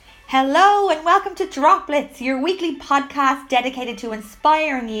Hello and welcome to Droplets, your weekly podcast dedicated to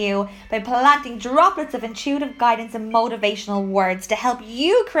inspiring you by planting droplets of intuitive guidance and motivational words to help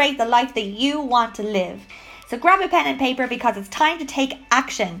you create the life that you want to live. So grab a pen and paper because it's time to take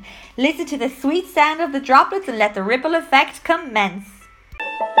action. Listen to the sweet sound of the droplets and let the ripple effect commence.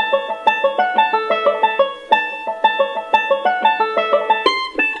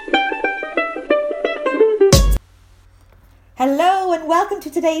 Hello and welcome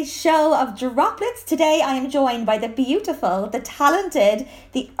to today's show of Droplets. Today I am joined by the beautiful, the talented,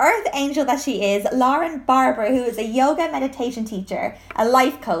 the earth angel that she is, Lauren Barber, who is a yoga meditation teacher, a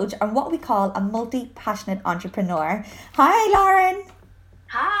life coach, and what we call a multi-passionate entrepreneur. Hi Lauren.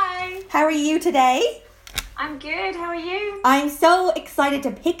 Hi. How are you today? I'm good. How are you? I'm so excited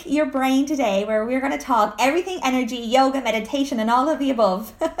to pick your brain today where we're going to talk everything energy, yoga, meditation, and all of the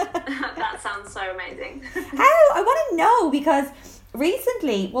above. That sounds so amazing. I want to know because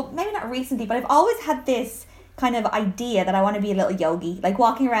recently, well, maybe not recently, but I've always had this kind of idea that I want to be a little yogi, like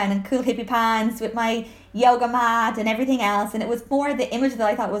walking around in cool hippie pants with my yoga mat and everything else. And it was more the image that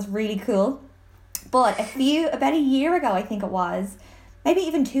I thought was really cool. But about a year ago, I think it was, maybe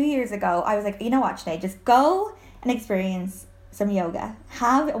even 2 years ago, I was like, you know what, Sinead, just go and experience some yoga.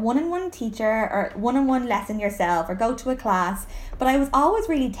 Have a one-on-one teacher or one-on-one lesson yourself or go to a class. But I was always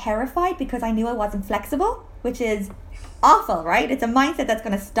really terrified because I knew I wasn't flexible, which is awful, right? It's a mindset that's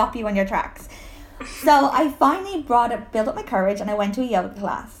going to stop you on your tracks. So I finally built up my courage and I went to a yoga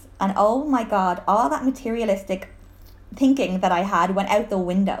class. And oh my God, all that materialistic thinking that I had went out the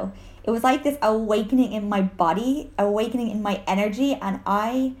window. It was like this awakening in my body, awakening in my energy, and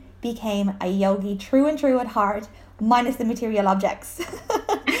I became a yogi true and true at heart, minus the material objects.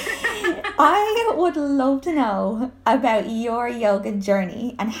 I would love to know about your yoga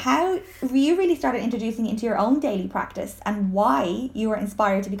journey and how you really started introducing it into your own daily practice and why you were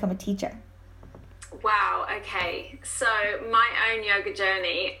inspired to become a teacher. Wow, okay. So my own yoga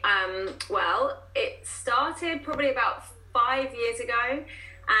journey, it started probably about 5 years ago.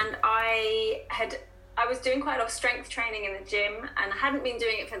 And I was doing quite a lot of strength training in the gym and I hadn't been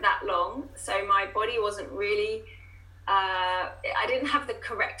doing it for that long. So my body wasn't really, I didn't have the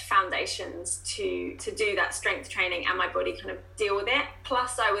correct foundations to do that strength training and my body kind of deal with it.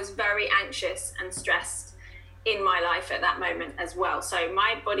 Plus I was very anxious and stressed in my life at that moment as well. So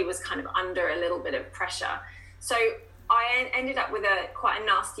my body was kind of under a little bit of pressure. So I ended up with quite a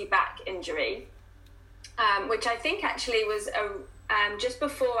nasty back injury, which I think actually was just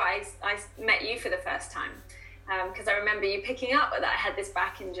before I met you for the first time, because I remember you picking up that I had this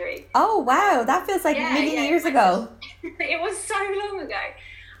back injury. Oh wow, that feels like a million years ago. It was so long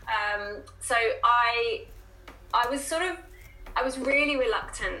ago. So I was really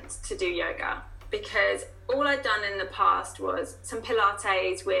reluctant to do yoga because all I'd done in the past was some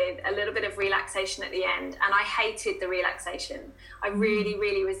Pilates with a little bit of relaxation at the end, and I hated the relaxation. I really,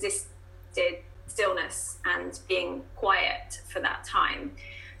 really resisted stillness and being quiet for that time.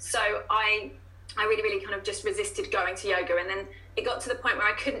 So I really, really kind of just resisted going to yoga. And then it got to the point where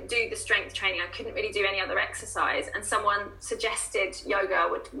I couldn't do the strength training. I couldn't really do any other exercise. And someone suggested yoga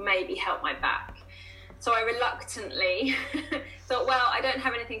would maybe help my back. So I reluctantly thought, well, I don't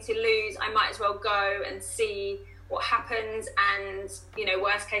have anything to lose. I might as well go and see what happens. And,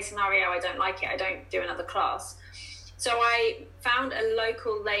 worst case scenario, I don't like it. I don't do another class. So I found a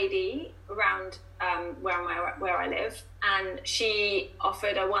local lady around where I live, and she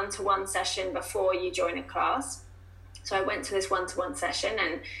offered a one-to-one session before you join a class. So I went to this one-to-one session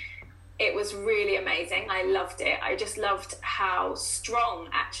and it was really amazing. I loved it. I just loved how strong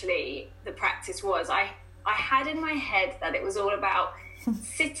actually the practice was. I had in my head that it was all about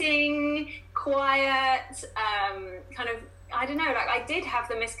sitting, quiet, kind of, I don't know, like I did have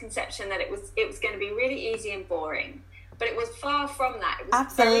the misconception that it was going to be really easy and boring. But it was far from that. It was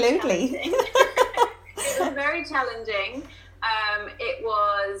absolutely. It was very challenging. It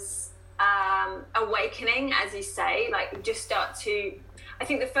was awakening, as you say. Like you just start to. I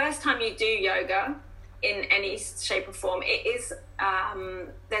think the first time you do yoga in any shape or form, it is.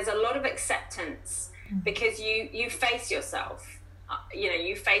 There's a lot of acceptance because you face yourself.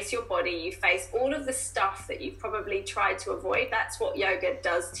 You face your body. You face all of the stuff that you've probably tried to avoid. That's what yoga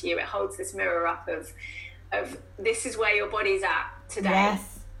does to you. It holds this mirror up of this is where your body's at today.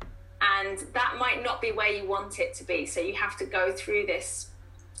 Yes. And that might not be where you want it to be. So you have to go through this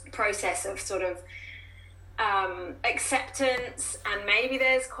process of sort of acceptance, and maybe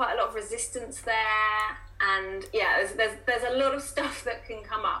there's quite a lot of resistance there. And yeah, there's a lot of stuff that can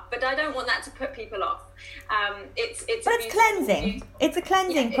come up, but I don't want that to put people off. It's cleansing. It's a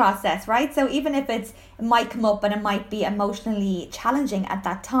cleansing process, right? So even if it might come up and it might be emotionally challenging at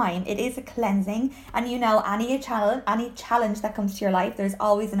that time, it is a cleansing. And any challenge that comes to your life, there's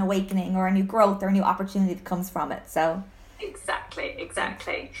always an awakening or a new growth or a new opportunity that comes from it. So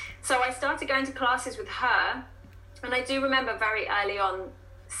exactly. So I started going to classes with her, and I do remember very early on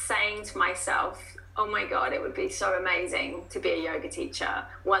saying to myself, oh my God, it would be so amazing to be a yoga teacher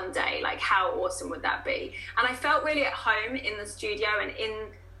one day. Like, how awesome would that be? And I felt really at home in the studio, and in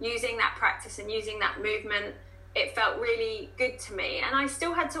using that practice and using that movement, it felt really good to me. And I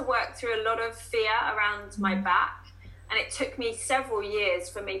still had to work through a lot of fear around my back. And it took me several years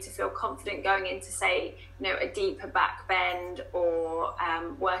for me to feel confident going into, say, a deeper back bend, or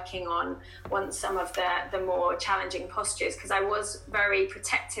working on some of the more challenging postures, because I was very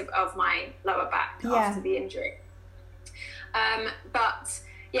protective of my lower back after the injury. But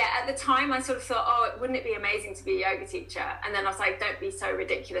yeah, at the time I sort of thought, wouldn't it be amazing to be a yoga teacher? And then I was like, don't be so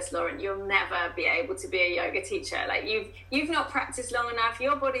ridiculous, Lauren. You'll never be able to be a yoga teacher. Like, you've not practiced long enough.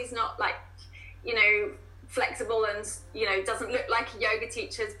 Your body's not like, flexible and doesn't look like a yoga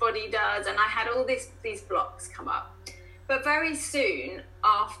teacher's body does. And I had all these blocks come up, but very soon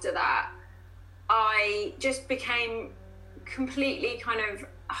after that I just became completely kind of,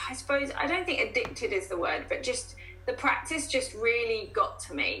 I suppose, I don't think addicted is the word, but just the practice just really got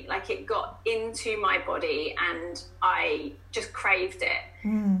to me. Like, it got into my body and I just craved it.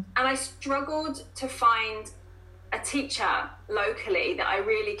 And I struggled to find a teacher locally that I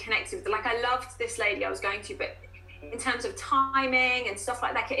really connected with. Like, I loved this lady I was going to, but in terms of timing and stuff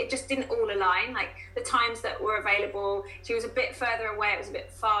like that, it just didn't all align. Like, the times that were available, she was a bit further away. It was a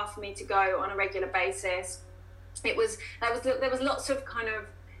bit far for me to go on a regular basis. There was lots of kind of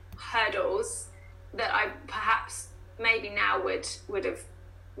hurdles that I perhaps maybe now would have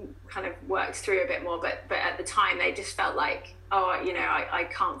kind of worked through a bit more, but at the time they just felt like, I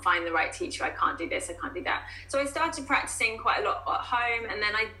can't find the right teacher, I can't do this, I can't do that. So I started practicing quite a lot at home, and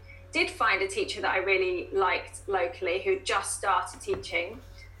then I did find a teacher that I really liked locally who just started teaching,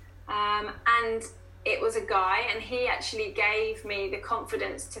 and it was a guy, and he actually gave me the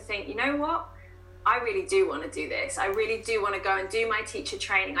confidence to think, you know what, I really do want to do this. I really do want to go and do my teacher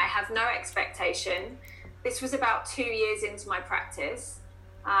training. I have no expectation. This was about 2 years into my practice.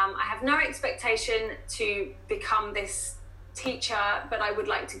 I have no expectation to become this teacher, but I would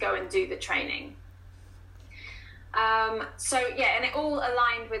like to go and do the training. And it all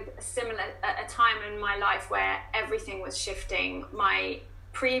aligned with a time in my life where everything was shifting. My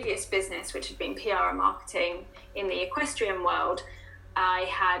previous business, which had been PR and marketing in the equestrian world, I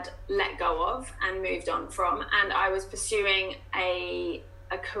had let go of and moved on from, and I was pursuing a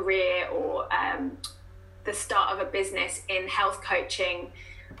career or the start of a business in health coaching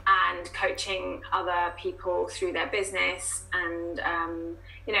and coaching other people through their business, and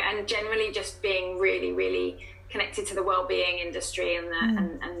and generally just being really, really connected to the well-being industry and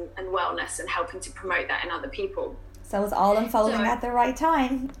and wellness, and helping to promote that in other people. So it's all unfolding at the right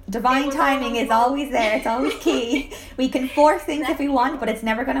time. Divine timing is always there. It's always key. We can force things if we want, but it's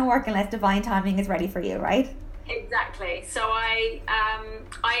never going to work unless divine timing is ready for you, right? Exactly. So I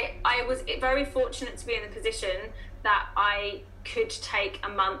was very fortunate to be in the position that I could take a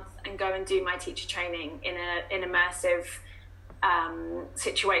month and go and do my teacher training in an immersive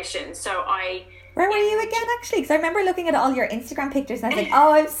situation. So where were you again, actually? Because I remember looking at all your Instagram pictures and I was like,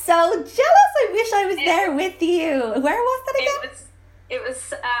 oh, I'm so jealous. I wish I was there with you. Where was that again? It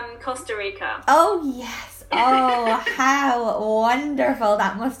was Costa Rica. Oh, yes. Oh, how wonderful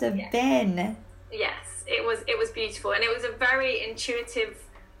that must have been. Yes, it was beautiful. And it was a very intuitive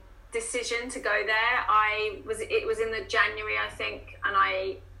decision to go there. It was in the January, I think, and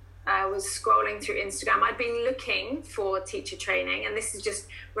I was scrolling through Instagram. I'd been looking for teacher training, and this just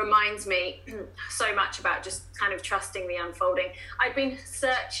reminds me so much about just kind of trusting the unfolding. I'd been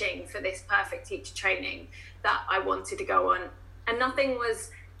searching for this perfect teacher training that I wanted to go on, and nothing was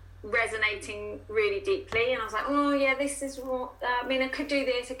resonating really deeply. And I was like, oh yeah, this is what, I could do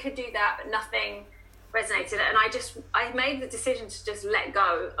this, I could do that, but nothing resonated. And I made the decision to just let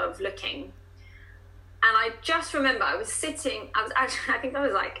go of looking. And I just remember I think I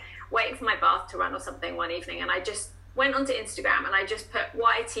was like waiting for my bath to run or something one evening, and I just went onto Instagram and I just put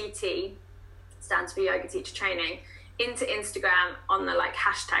YTT, stands for yoga teacher training, into Instagram on the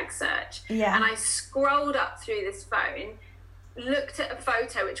hashtag search. Yeah. And I scrolled up through this phone, looked at a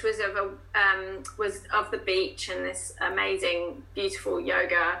photo which was of the beach and this amazing, beautiful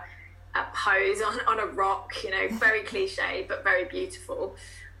yoga pose on a rock, very cliche but very beautiful.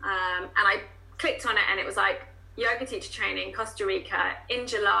 And I clicked on it, and it was like yoga teacher training, Costa Rica in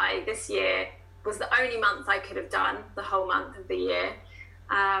July this year was the only month I could have done, the whole month of the year.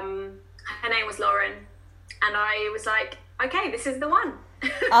 Her name was Lauren, and I was like, okay, this is the one.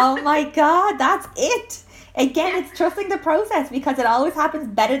 Oh my God, that's it. Again, it's trusting the process, because it always happens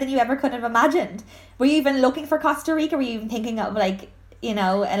better than you ever could have imagined. Were you even looking for Costa Rica? Were you even thinking of like, you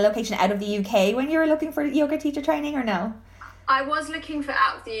know, a location out of the UK when you were looking for yoga teacher training, or no? I was looking for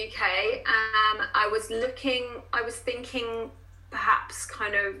out of the UK. I was thinking perhaps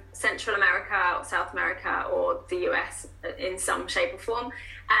kind of Central America or South America or the US in some shape or form.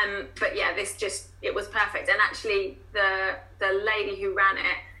 But yeah, it was perfect. And actually the lady who ran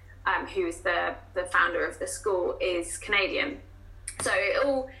it, who's the founder of the school, is Canadian. So it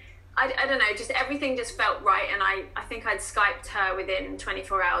all, I don't know, just everything just felt right. And I think I'd Skyped her within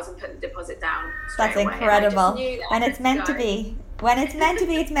 24 hours and put the deposit down straight away. That's incredible. And it's meant to be. When it's meant to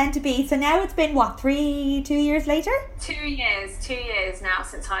be, it's meant to be. So now it's been, what, 2 years later? 2 years now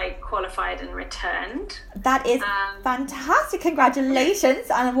since I qualified and returned. That is fantastic.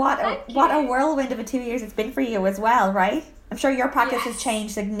 Congratulations. And what a whirlwind of a 2 years it's been for you as well, right? I'm sure your practice has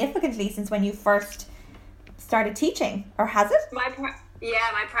changed significantly since when you first started teaching, or has it? My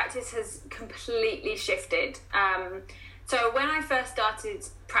practice has completely shifted. So when I first started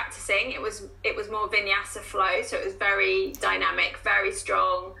practicing, it was more vinyasa flow, so it was very dynamic, very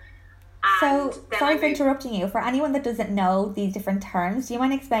strong. So, sorry for interrupting you. For anyone that doesn't know these different terms, do you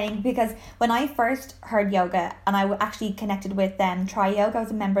mind explaining? Because when I first heard yoga, and I actually connected with Tri Yoga, I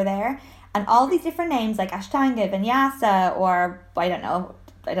was a member there, and all these different names like Ashtanga, Vinyasa, or I don't know,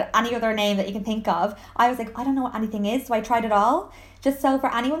 any other name that you can think of, I was like, I don't know what anything is, so I tried it all. Just so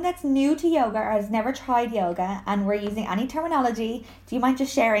for anyone that's new to yoga or has never tried yoga and we're using any terminology, do you mind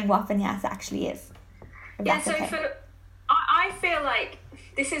just sharing what vinyasa actually is? Yeah, so I feel like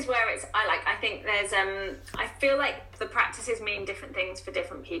this is where I think there's I feel like the practices mean different things for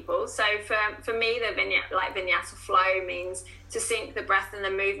different people. So for me, the vinyasa flow means to sync the breath and the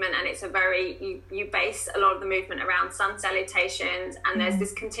movement, and it's a very you base a lot of the movement around sun salutations, and there's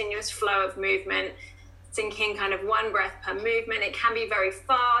this continuous flow of movement, syncing kind of one breath per movement. It can be very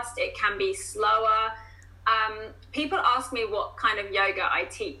fast, it can be slower. People ask me what kind of yoga I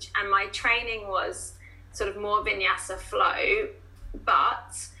teach, and my training was sort of more vinyasa flow,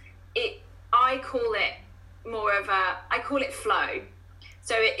 but I call it flow.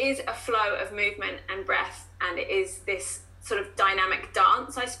 So it is a flow of movement and breath, and it is this sort of dynamic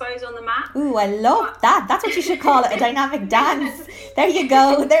dance, I suppose, on the mat. Ooh, I love that. That's what you should call it, a dynamic dance. There you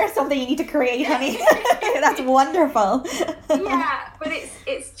go. There's something you need to create, honey. That's wonderful. Yeah, but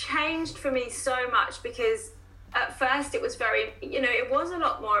it's changed for me so much, because at first it was very, it was a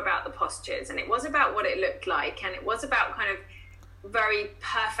lot more about the postures, and it was about what it looked like, and it was about kind of very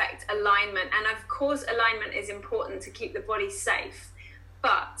perfect alignment. And of course, alignment is important to keep the body safe.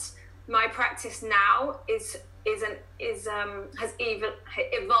 But my practice now has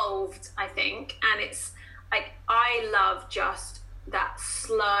evolved, I think, and it's like I love just that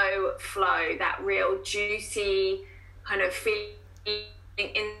slow flow, that real juicy kind of feeling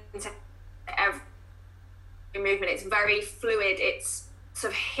into every movement. It's very fluid. It's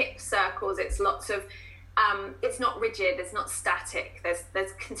sort of hip circles. It's lots of it's not rigid. It's not static.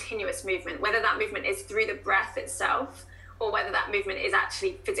 There's continuous movement, whether that movement is through the breath itself or whether that movement is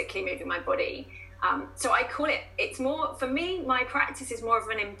actually physically moving my body. So I call it's more, for me, my practice is more of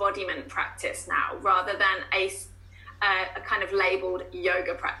an embodiment practice now, rather than a kind of labelled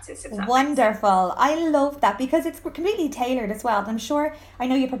yoga practice. If that Wonderful. I love that, because it's completely tailored as well. I'm sure, I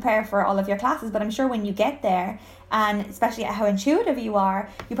know you prepare for all of your classes, but I'm sure when you get there, and especially how intuitive you are,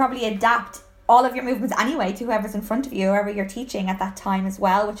 you probably adapt all of your movements anyway to whoever's in front of you, whoever you're teaching at that time as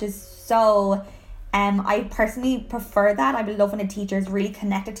well, which is so... I personally prefer that. I love when a teacher is really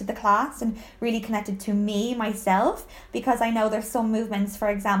connected to the class and really connected to me, myself, because I know there's some movements, for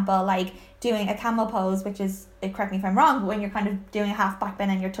example, like doing a camel pose, which is, correct me if I'm wrong, but when you're kind of doing a half back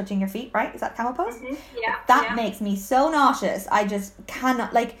bend and you're touching your feet, right? Is that camel pose? Mm-hmm. Yeah. That makes me so nauseous. I just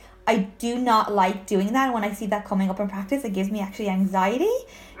cannot, I do not like doing that. And when I see that coming up in practice, it gives me actually anxiety.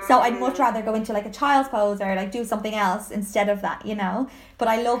 So I'd much rather go into like a child's pose or like do something else instead of that, But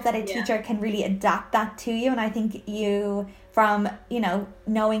I love that a teacher can really adapt that to you. And I think you, from,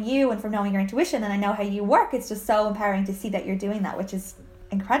 knowing you and from knowing your intuition, and I know how you work, it's just so empowering to see that you're doing that, which is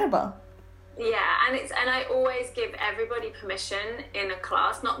incredible. Yeah, and I always give everybody permission in a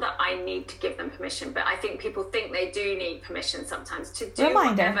class. Not that I need to give them permission, but I think people think they do need permission sometimes to do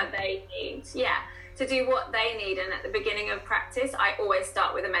whatever they need. Yeah, to do what they need. And at the beginning of practice, I always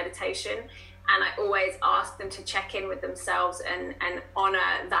start with a meditation, and I always ask them to check in with themselves and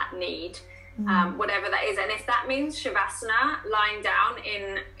honor that need. whatever that is. And if that means Shavasana, lying down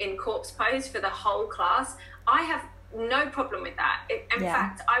in corpse pose for the whole class, I have no problem with that. In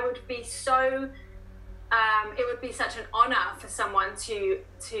fact, I would be so, it would be such an honor for someone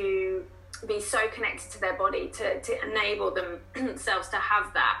to be so connected to their body, to enable themselves to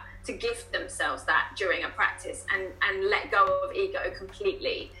have that, to gift themselves that during a practice, and let go of ego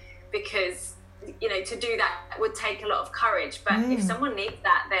completely, because to do that would take a lot of courage. But if someone needs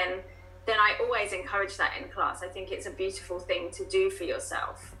that, then I always encourage that in class. I think it's a beautiful thing to do for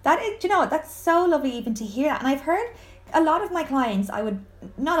yourself. That is, that's so lovely even to hear that. And I've heard a lot of my clients,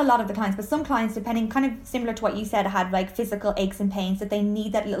 not a lot of the clients, but some clients, depending, kind of similar to what you said, had like physical aches and pains, that they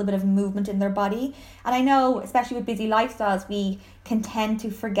need that little bit of movement in their body. And I know, especially with busy lifestyles, we can tend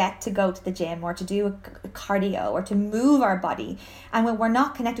to forget to go to the gym or to do a cardio or to move our body. And when we're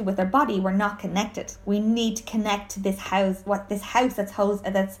not connected with our body, we're not connected. We need to connect to this house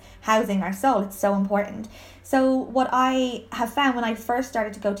that's housing our soul. It's so important. So what I have found when I first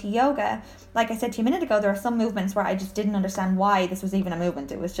started to go to yoga, like I said to you a minute ago, there are some movements where I just didn't understand why this was even a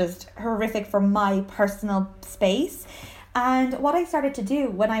movement. It was just horrific for my personal space. And what I started to do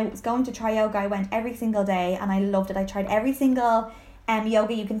when I was going to try yoga, I went every single day and I loved it. I tried every single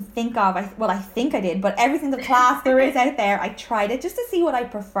yoga you can think of. I think I did, but every single class there is out there, I tried it just to see what I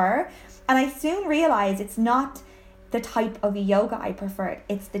prefer. And I soon realized it's not the type of yoga I preferred.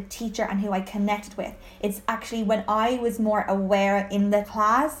 It's the teacher and who I connected with. It's actually when I was more aware in the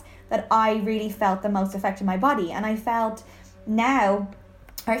class that I really felt the most effect in my body. And I felt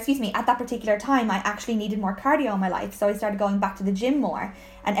at that particular time, I actually needed more cardio in my life. So I started going back to the gym more.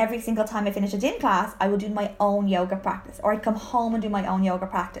 And every single time I finished a gym class, I would do my own yoga practice, or I'd come home and do my own yoga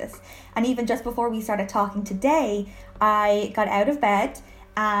practice. And even just before we started talking today, I got out of bed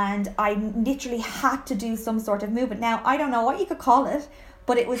and I literally had to do some sort of movement. Now, I don't know what you could call it,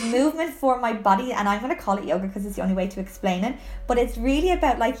 but it was movement for my body, and I'm going to call it yoga because it's the only way to explain it. But it's really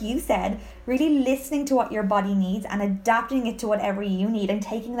about, like you said, really listening to what your body needs and adapting it to whatever you need, and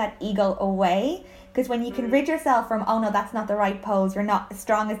taking that ego away. Because when you can rid yourself from, oh no, that's not the right pose, you're not as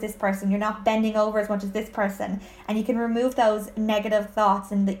strong as this person, you're not bending over as much as this person, and you can remove those negative thoughts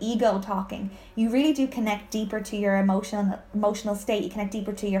and the ego talking, you really do connect deeper to your emotional state. You connect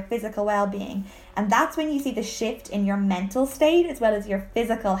deeper to your physical well-being. And that's when you see the shift in your mental state as well as your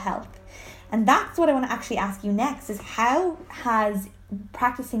physical health. And that's what I want to actually ask you next, is how has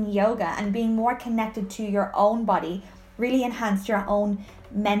practicing yoga and being more connected to your own body really enhanced your own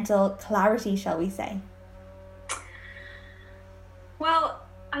mental clarity, shall we say? Well,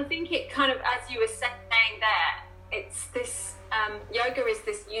 I think it kind of, as you were saying there, it's this, yoga is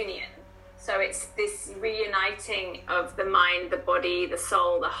this union. So it's this reuniting of the mind, the body, the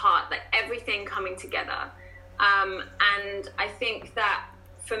soul, the heart, like everything coming together. And I think that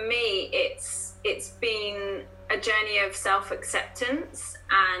for me, it's been a journey of self-acceptance,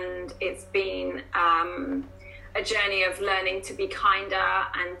 and it's been a journey of learning to be kinder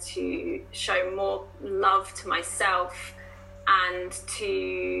and to show more love to myself, and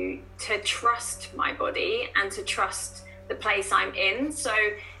to trust my body and to trust the place I'm in. So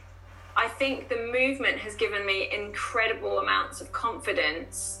I think the movement has given me incredible amounts of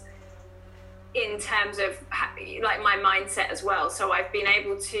confidence in terms of like my mindset as well. So I've been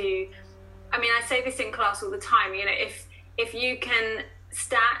able to, I say this in class all the time, if you can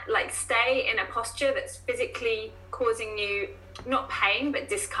stay in a posture that's physically causing you not pain but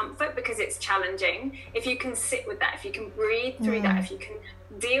discomfort because it's challenging, if you can sit with that, if you can breathe through that, if you can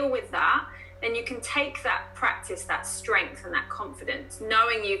deal with that, then you can take that practice, that strength and that confidence,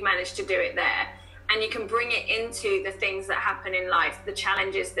 knowing you've managed to do it there, and you can bring it into the things that happen in life, the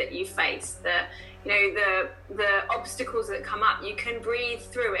challenges that you face, the obstacles that come up. You can breathe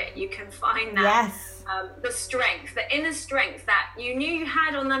through it. You can find that the strength, the inner strength that you knew you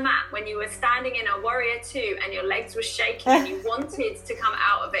had on the mat when you were standing in a warrior two and your legs were shaking and you wanted to come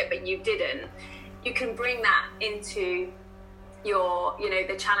out of it but you didn't. You can bring that into your,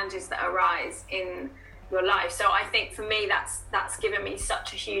 the challenges that arise in your life. So I think for me, that's given me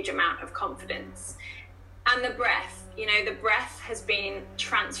such a huge amount of confidence. And the breath, the breath has been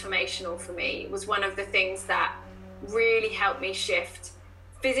transformational for me. It was one of the things that really helped me shift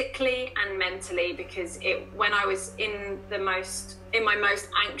physically and mentally, because when I was in my most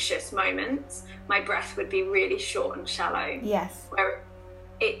anxious moments, my breath would be really short and shallow. Yes. Where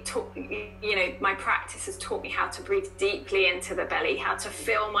it taught, my practice has taught me how to breathe deeply into the belly, how to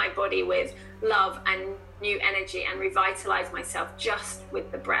fill my body with love and new energy and revitalize myself just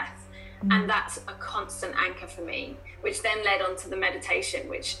with the breath. And that's a constant anchor for me, which then led on to the meditation,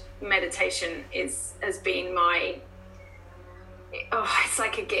 which meditation has been my it's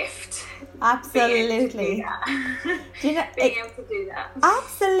like a gift. Absolutely. Do you know, being able to do that.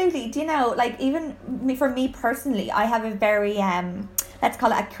 Absolutely. Do you know, like, even for me personally, I have a very let's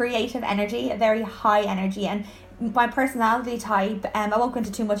call it a creative energy, a very high energy, and my personality type, I won't go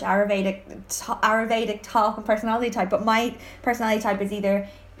into too much Ayurvedic talk and personality type, but my personality type is either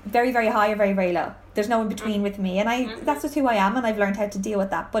very, very high or very, very low. There's no in between with me, and that's just who I am, and I've learned how to deal with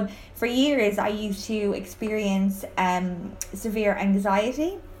that. But for years I used to experience severe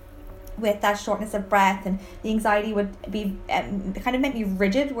anxiety with that shortness of breath, and the anxiety would be kind of make me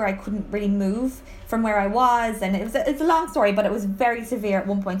rigid, where I couldn't really move from where I was, and it's a long story, but it was very severe at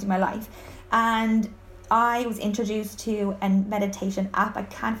one point in my life. And I was introduced to a meditation app. I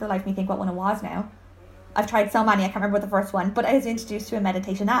can't for the life of me think what one it was now. I've tried so many, I can't remember what the first one, but I was introduced to a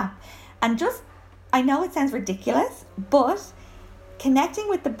meditation app, and just, I know it sounds ridiculous, but connecting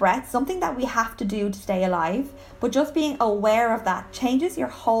with the breath, something that we have to do to stay alive, but just being aware of that changes your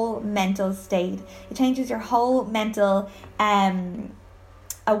whole mental state. It changes your whole mental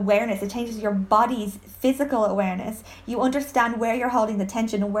awareness. It changes your body's physical awareness. You understand where you're holding the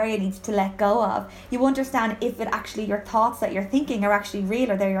tension and where you need to let go of. You understand if it actually, your thoughts that you're thinking are actually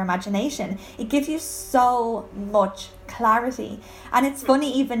real or they're your imagination. It gives you so much clarity. And it's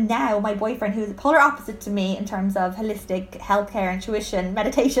funny, even now, my boyfriend, who's the polar opposite to me in terms of holistic healthcare, intuition,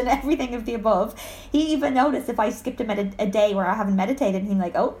 meditation, everything of the above, he even noticed if I skipped a day where I haven't meditated, and he's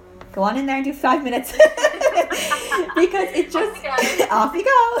like, oh, go on in there and do 5 minutes. Because it just off you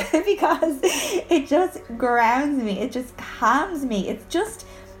go because it just grounds me, it just calms me. It's just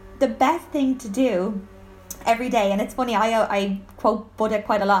the best thing to do every day. And it's funny, I quote Buddha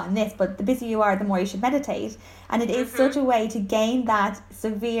quite a lot in this, but the busier you are, the more you should meditate. And it is such a way to gain that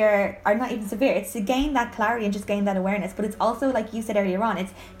not even severe, it's to gain that clarity and just gain that awareness. But it's also, like you said earlier on,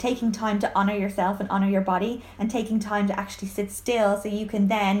 it's taking time to honor yourself and honor your body, and taking time to actually sit still so you can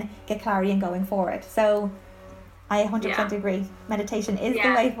then get clarity and going forward. So I 100% agree. Meditation is the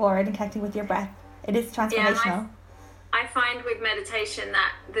way forward, and connecting with your breath. It is transformational. I find with meditation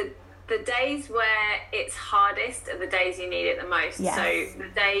that the days where it's hardest are the days you need it the most. Yes. So the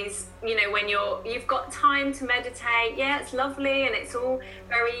days, when you've got time to meditate, it's lovely, and it's all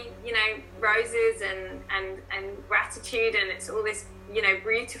very, roses and gratitude, and it's all this,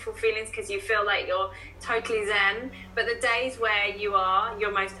 beautiful feelings because you feel like you're totally zen. But the days where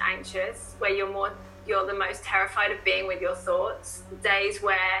you're most anxious, where you're the most terrified of being with your thoughts, days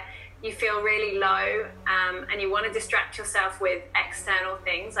where you feel really low, and you want to distract yourself with external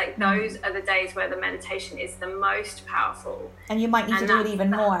things, like those are the days where the meditation is the most powerful. And you might need to do it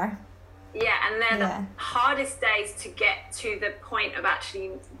even more. Yeah, and they're the hardest days to get to the point of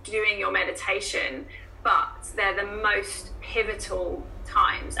actually doing your meditation, but they're the most pivotal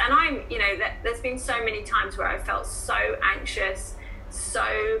times. And there's been so many times where I felt so anxious,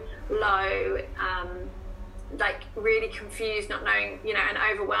 so low, like really confused, not knowing, and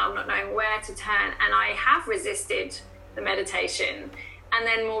overwhelmed, not knowing where to turn. And I have resisted the meditation. And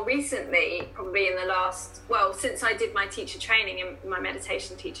then more recently, probably in the since I did my teacher training, in my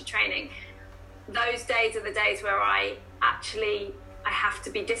meditation teacher training, those days are the days where I have to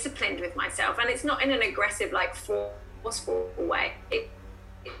be disciplined with myself. And it's not in an aggressive, like forceful way.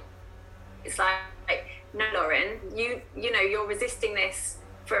 It's like, no, Lauren, you're resisting this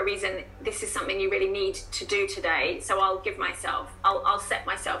for a reason. This is something you really need to do today. So I'll set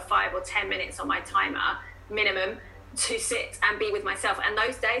myself 5 or 10 minutes on my timer minimum to sit and be with myself. And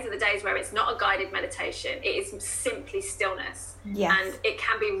those days are the days where it's not a guided meditation. It is simply stillness. Yes. And it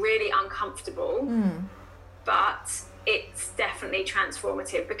can be really uncomfortable, but it's definitely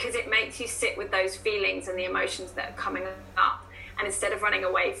transformative, because it makes you sit with those feelings and the emotions that are coming up. And instead of running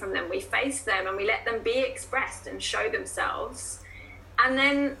away from them, we face them and we let them be expressed and show themselves. And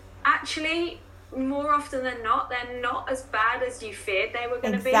then actually, more often than not, they're not as bad as you feared they were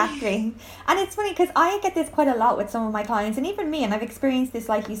going to be. Exactly. And it's funny because I get this quite a lot with some of my clients, and even me, and I've experienced this,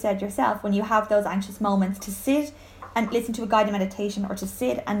 like you said yourself, when you have those anxious moments, to sit and listen to a guided meditation, or to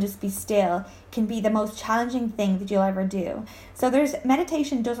sit and just be still, can be the most challenging thing that you'll ever do. So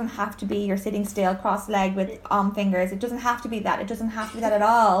meditation doesn't have to be you're sitting still, cross-legged with arm fingers. It doesn't have to be that. It doesn't have to be that at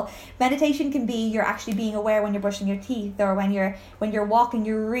all. Meditation can be you're actually being aware when you're brushing your teeth, or when you're walking,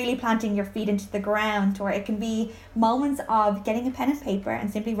 you're really planting your feet into the ground. Or it can be moments of getting a pen and paper and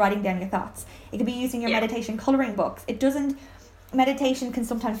simply writing down your thoughts. It could be using your meditation coloring books. Meditation can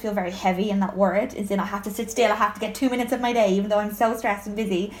sometimes feel very heavy in that word, is in I have to sit still, I have to get 2 minutes of my day, even though I'm so stressed and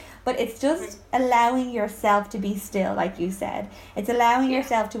busy. But it's just allowing yourself to be still, like you said. It's allowing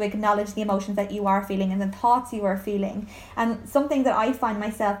yourself to acknowledge the emotions that you are feeling and the thoughts you are feeling. And something that I find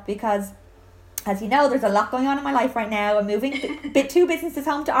myself, because as you know, there's a lot going on in my life right now. I'm moving two businesses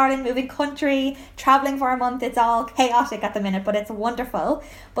home to Ireland, moving country, traveling for a month. It's all chaotic at the minute, but it's wonderful.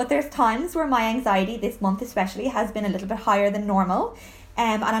 But there's times where my anxiety, this month especially, has been a little bit higher than normal.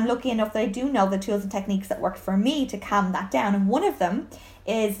 And I'm lucky enough that I do know the tools and techniques that work for me to calm that down. And one of them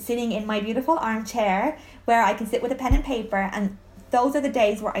is sitting in my beautiful armchair where I can sit with a pen and paper. And those are the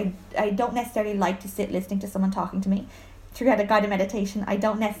days where I don't necessarily like to sit listening to someone talking to me throughout a guided meditation. I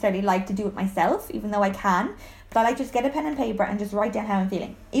don't necessarily like to do it myself, even though I can, but I like to just get a pen and paper and just write down how I'm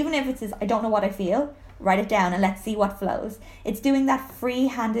feeling. Even if it says, I don't know what I feel, write it down and let's see what flows. It's doing that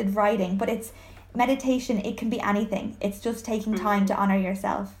free-handed writing, but it's meditation. It can be anything. It's just taking time to honor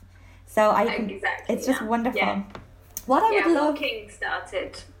yourself. So it's just wonderful. Yeah. What I would love...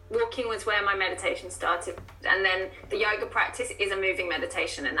 Walking was where my meditation started, and then the yoga practice is a moving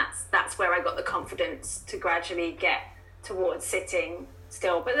meditation, and that's where I got the confidence to gradually get towards sitting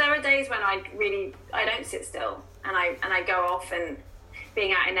still. But there are days when I don't sit still, and I go off and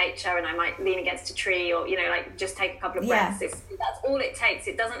being out in nature, and I might lean against a tree, or like just take a couple of breaths. That's all it takes.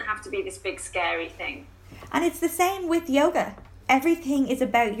 It doesn't have to be this big scary thing. And it's the same with yoga. Everything is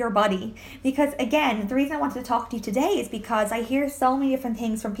about your body, because again, the reason I wanted to talk to you today is because I hear so many different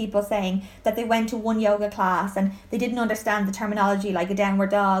things from people saying that they went to one yoga class and they didn't understand the terminology, like a downward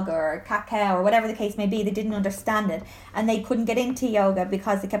dog or a cat cow or whatever the case may be. They didn't understand it and they couldn't get into yoga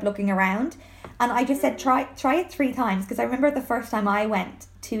because they kept looking around. And I just said try it 3 times, because I remember the first time I went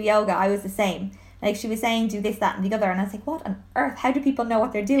to yoga I was the same. Like, she was saying, do this, that, and the other. And I was like, what on earth? How do people know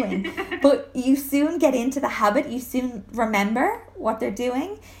what they're doing? But you soon get into the habit. You soon remember what they're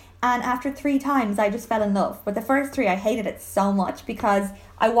doing. And after 3 times, I just fell in love. But the first 3, I hated it so much because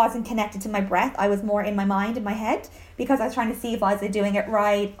I wasn't connected to my breath. I was more in my mind, in my head, because I was trying to see if I was doing it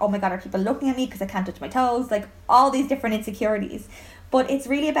right. Oh my God, are people looking at me because I can't touch my toes? Like, all these different insecurities. But it's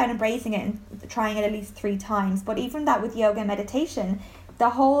really about embracing it and trying it at least 3 times. But even that with yoga and meditation, the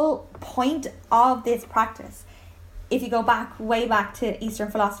whole point of this practice, if you go way back to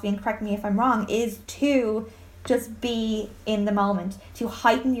Eastern philosophy, and correct me if I'm wrong, is to just be in the moment, to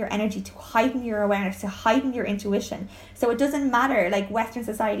heighten your energy, to heighten your awareness, to heighten your intuition. So it doesn't matter, like Western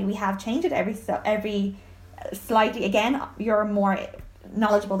society, we have changed it every slightly. Again, you're more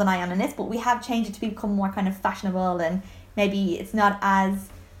knowledgeable than I am in this, but we have changed it to become more kind of fashionable, and maybe it's not as...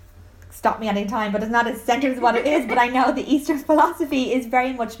 stop me at any time, but it's not as centered as what it is. But I know the Eastern philosophy is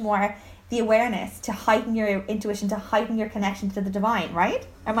very much more the awareness, to heighten your intuition, to heighten your connection to the divine, right?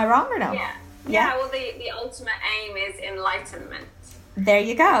 Am I wrong or no? Yeah, well, the ultimate aim is enlightenment. There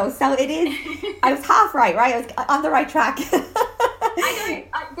you go. So it is, I was half right? I was on the right track.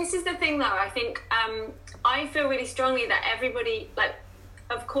 This is the thing though, I think I feel really strongly that everybody, like,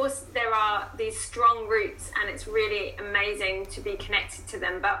 of course there are these strong roots and it's really amazing to be connected to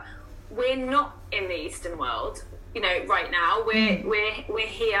them, but we're not in the Eastern world, right now. We're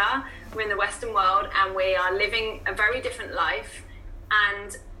here, we're in the Western world, and we are living a very different life,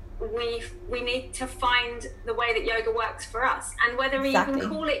 and we need to find the way that yoga works for us, and whether we even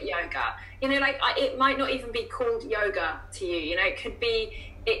call it yoga, it might not even be called yoga to you, it could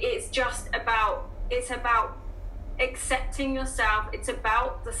be, it's about accepting yourself, it's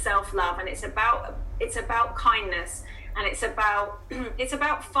about the self-love, and it's about kindness. And it's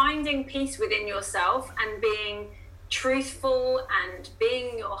about finding peace within yourself and being truthful and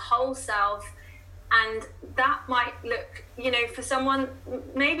being your whole self. And that might look, for someone,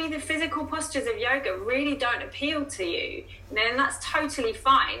 maybe the physical postures of yoga really don't appeal to you, and that's totally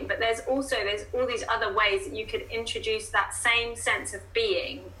fine. But there's all these other ways that you could introduce that same sense of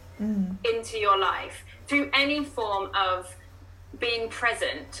being into your life through any form of being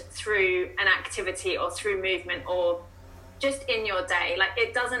present, through an activity or through movement, or just in your day. Like,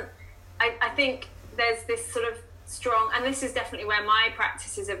 it doesn't, I think there's this sort of strong, and this is definitely where my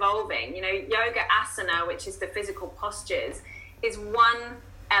practice is evolving, yoga asana, which is the physical postures, is one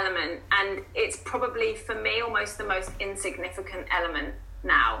element, and it's probably for me almost the most insignificant element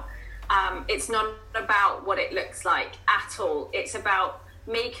now. It's not about what it looks like at all. It's about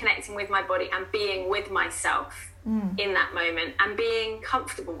me connecting with my body and being with myself in that moment, and being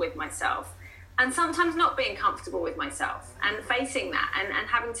comfortable with myself. And sometimes not being comfortable with myself, and facing that, and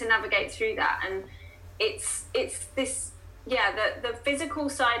having to navigate through that. And it's this, the physical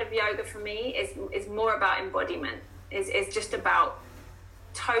side of yoga for me is more about embodiment, is just about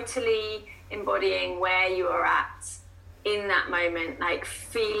totally embodying where you are at in that moment, like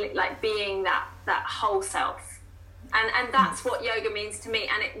being that whole self. And that's what yoga means to me,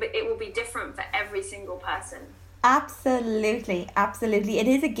 and it will be different for every single person. Absolutely, absolutely. It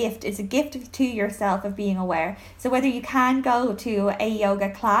is a gift. It's a gift to yourself of being aware. So whether you can go to a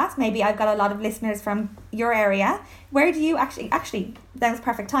yoga class, maybe I've got a lot of listeners from your area. Where do you actually, that was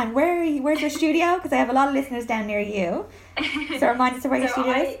perfect time. Where's your studio? Because I have a lot of listeners down near you. So remind us of where your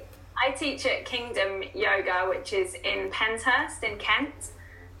studio is. I teach at Kingdom Yoga, which is in Penshurst in Kent.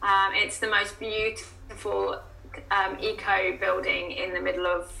 It's the most beautiful eco building in the middle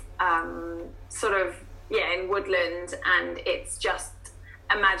of in woodland, and it's just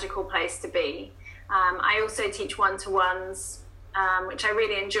a magical place to be. I also teach one-to-ones, which I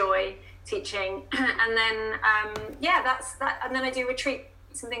really enjoy teaching, and then that's that. And then I do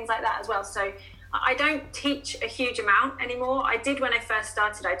retreats and things like that as well. So I don't teach a huge amount anymore. I did when I first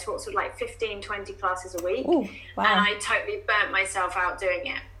started. I taught sort of like 15, 20 classes a week. Ooh, wow. And I totally burnt myself out doing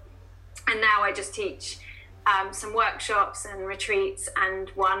it. And now I just teach some workshops and retreats and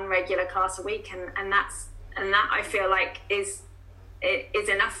one regular class a week, and that I feel like is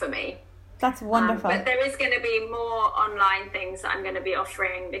enough for me. That's wonderful. But there is going to be more online things that I'm going to be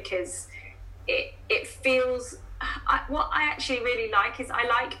offering, because it feels, what I actually really like is I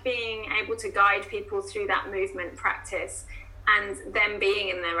like being able to guide people through that movement practice, and them being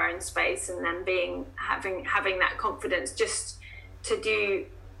in their own space, and them having that confidence just to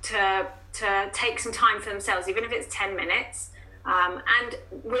take some time for themselves, even if it's 10 minutes. And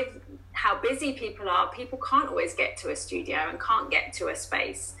with how busy people are, people can't always get to a studio and can't get to a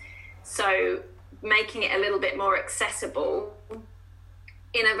space. So making it a little bit more accessible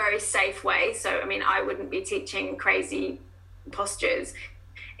in a very safe way. So, I mean, I wouldn't be teaching crazy postures.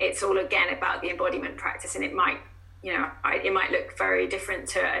 It's all, again, about the embodiment practice, and it might look very different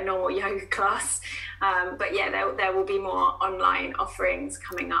to a normal yoga class. But yeah, there will be more online offerings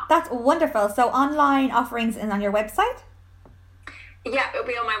coming up. That's wonderful. So online offerings and on your website? Yeah, it'll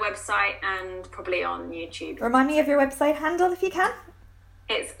be on my website and probably on YouTube. Remind me of your website handle if you can.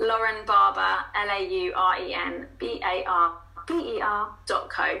 It's Lauren Barber,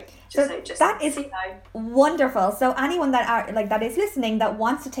 LaurenBarber.co. So that is wonderful. So anyone that is listening that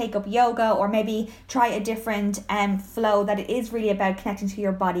wants to take up yoga, or maybe try a different flow, that it is really about connecting to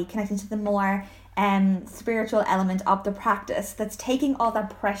your body, connecting to the more spiritual element of the practice, that's taking all that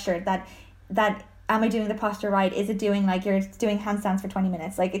pressure that am I doing the posture right? Is it doing like you're doing handstands for 20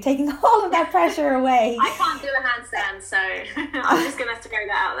 minutes? Like, it's taking all of that pressure away. I can't do a handstand, so I'm just going to have to throw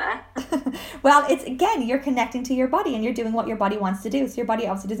that out there. Well, it's, again, you're connecting to your body, and you're doing what your body wants to do. So your body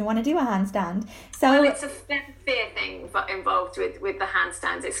obviously doesn't want to do a handstand. So well, it's a fear thing involved with the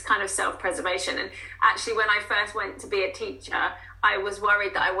handstands. It's kind of self-preservation. And actually, when I first went to be a teacher, I was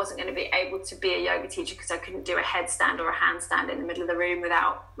worried that I wasn't going to be able to be a yoga teacher because I couldn't do a headstand or a handstand in the middle of the room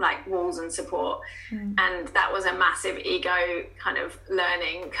without like walls and support. And that was a massive ego kind of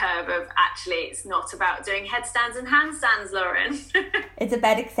learning curve of, actually, it's not about doing headstands and handstands, Lauren. It's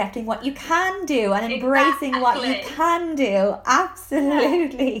about accepting what you can do and embracing what you can do.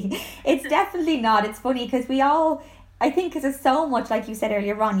 Absolutely. It's definitely not. It's funny because I think because there's so much, like you said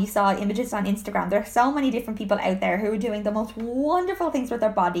earlier on, you saw images on Instagram. There are so many different people out there who are doing the most wonderful things with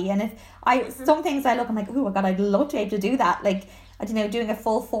their body. And some things I look, I'm like, oh my God, I'd love to be able to do that. Like, I don't know, doing a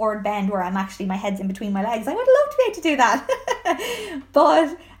full forward bend where my head's in between my legs. I would love to be able to do that.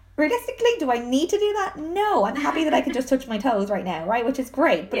 But realistically, do I need to do that? No, I'm happy that I can just touch my toes right now, right? Which is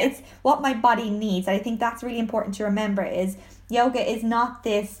great, but it's what my body needs. And I think that's really important to remember, is yoga is not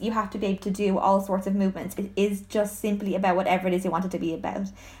this, you have to be able to do all sorts of movements. It is just simply about whatever it is you want it to be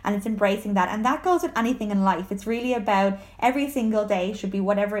about. And it's embracing that. And that goes with anything in life. It's really about every single day should be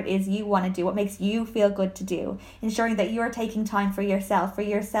whatever it is you want to do, what makes you feel good to do. Ensuring that you're taking time for yourself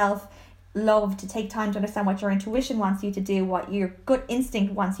love, to take time to understand what your intuition wants you to do, what your gut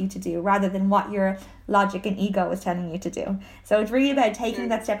instinct wants you to do, rather than what your logic and ego is telling you to do. So it's really about taking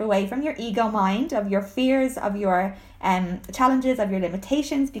that step away from your ego mind, of your fears, of your challenges, of your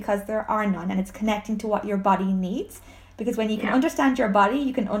limitations, because there are none, and it's connecting to what your body needs. Because when you can understand your body,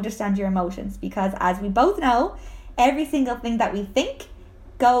 you can understand your emotions, because as we both know, every single thing that we think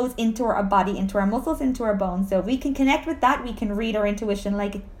goes into our body, into our muscles, into our bones. So if we can connect with that, we can read our intuition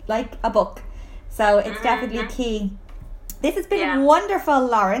like a book. So it's definitely key. This has been wonderful,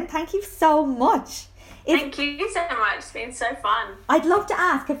 Lauren. Thank you so much. Thank you so much. It's been so fun. I'd love to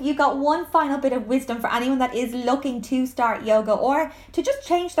ask if you got one final bit of wisdom for anyone that is looking to start yoga, or to just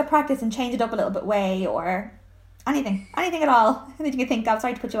change their practice and change it up a little bit way, or anything at all that you can think of.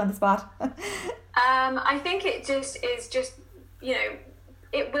 Sorry to put you on the spot. I think it just is just,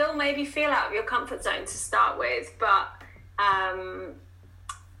 it will maybe feel out of your comfort zone to start with, but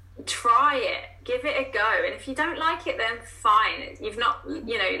try it. give it a go. And if you don't like it, then fine. You've not,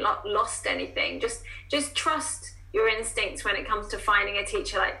 lost anything. Just trust your instincts when it comes to finding a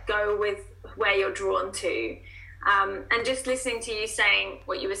teacher. Like, go with where you're drawn to. And just listening to you saying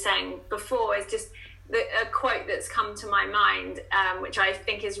what you were saying before is just a quote that's come to my mind, which I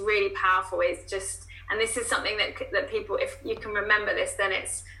think is really powerful, is just, and this is something that people, if you can remember this, then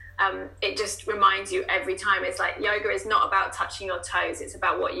it just reminds you every time. It's like, yoga is not about touching your toes, it's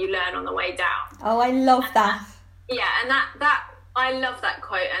about what you learn on the way down. Oh, I love that. And that I love that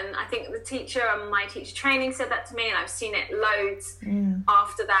quote, and I think the teacher on my teacher training said that to me, and I've seen it loads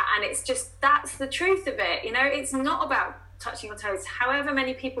after that, and it's just, that's the truth of it. It's not about touching your toes. However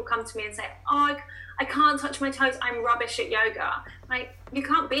many people come to me and say, oh, I can't touch my toes, I'm rubbish at yoga. Like, you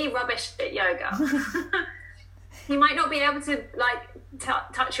can't be rubbish at yoga. You might not be able to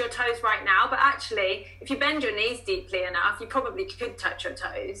touch your toes right now, but actually, if you bend your knees deeply enough, you probably could touch your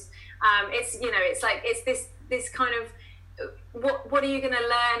toes. It's this kind of, what are you going to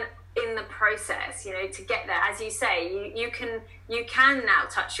learn in the process, to get there? As you say, you can now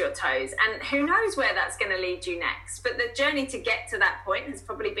touch your toes, and who knows where that's going to lead you next. But the journey to get to that point has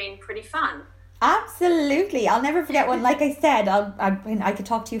probably been pretty fun. Absolutely. I'll never forget when, like I said, I could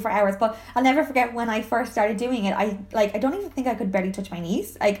talk to you for hours, but I'll never forget when I first started doing it. I don't even think I could barely touch my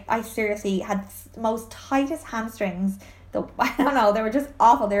knees. I seriously had the most tightest hamstrings. I don't know, they were just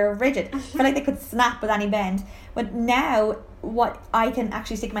awful. They were rigid. I feel like they could snap with any bend. But now, what I can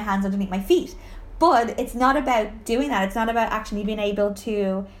actually stick my hands underneath my feet. But it's not about doing that. It's not about actually being able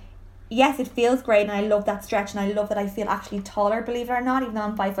to, yes, it feels great, and I love that stretch, and I love that I feel actually taller, believe it or not, even though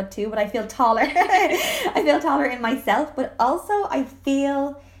I'm 5'2", but I feel taller. I feel taller in myself, but also I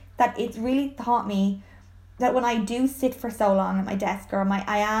feel that it's really taught me that when I do sit for so long at my desk, or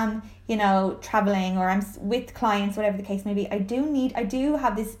I am, traveling, or I'm with clients, whatever the case may be, I do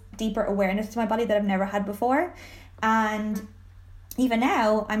have this deeper awareness to my body that I've never had before. And even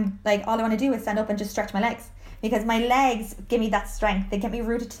now, I'm like, all I want to do is stand up and just stretch my legs, because my legs give me that strength. They get me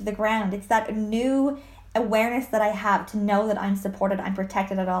rooted to the ground. It's that new awareness that I have to know that I'm supported, I'm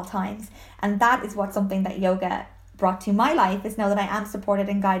protected at all times. And that is what something that yoga brought to my life, is know that I am supported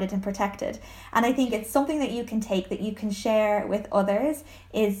and guided and protected. And I think it's something that you can take, that you can share with others.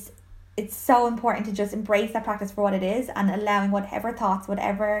 It's so important to just embrace that practice for what it is, and allowing whatever thoughts,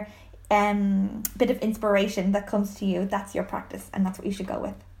 whatever bit of inspiration that comes to you, that's your practice, and that's what you should go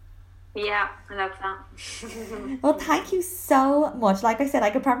with. Yeah, I love that. Well, thank you so much. Like I said, I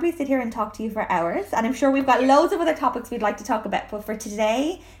could probably sit here and talk to you for hours, and I'm sure we've got loads of other topics we'd like to talk about. But for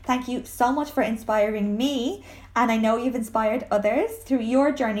today, thank you so much for inspiring me, and I know you've inspired others through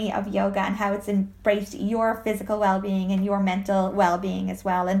your journey of yoga and how it's embraced your physical well-being and your mental well-being as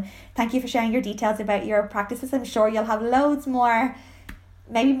well. And thank you for sharing your details about your practices. I'm sure you'll have loads more,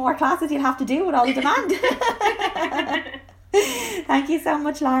 maybe more classes you'll have to do with all the demand. Thank you so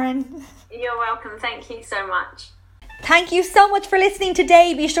much, Lauren. You're welcome. Thank you so much. Thank you so much for listening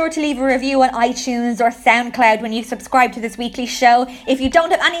today. Be sure to leave a review on iTunes or SoundCloud when you subscribe to this weekly show. If you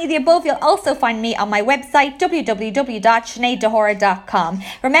don't have any of the above, you'll also find me on my website, www.sineaddahora.com.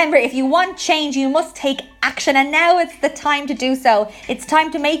 Remember, if you want change, you must take action, and now it's the time to do so. It's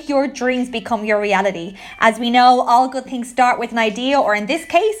time to make your dreams become your reality. As we know, all good things start with an idea, or in this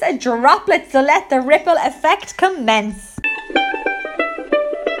case, a droplet. So let the ripple effect commence.